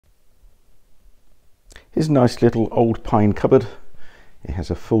Here's a nice little old pine cupboard. It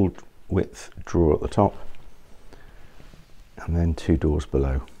has a full width drawer at the top and then 2 doors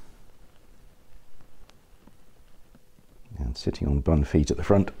below. And sitting on bun feet at the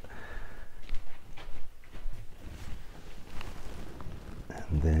front.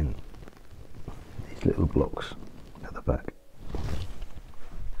 And then these little blocks at the back.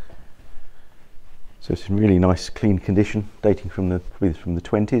 So it's in really nice clean condition, dating from the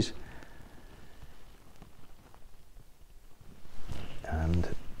 20s.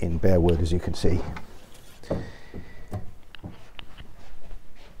 And in bare wood, as you can see.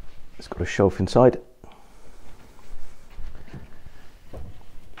 It's got a shelf inside.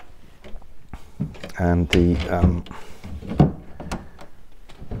 And the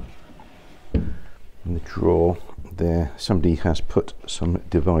in the drawer there, somebody has put some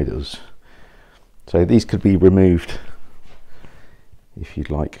dividers. So these could be removed if you'd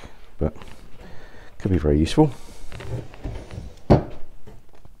like, but could be very useful.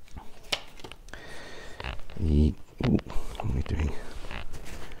 What am I doing?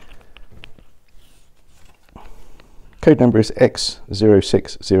 Code number is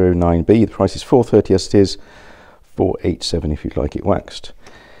X0609B. The price is $4.30 as it is, $4.87 if you'd like it waxed.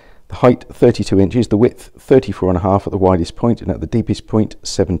 The height 32 inches, the width 34.5 at the widest point, and at the deepest point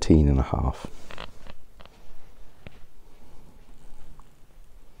 17.5.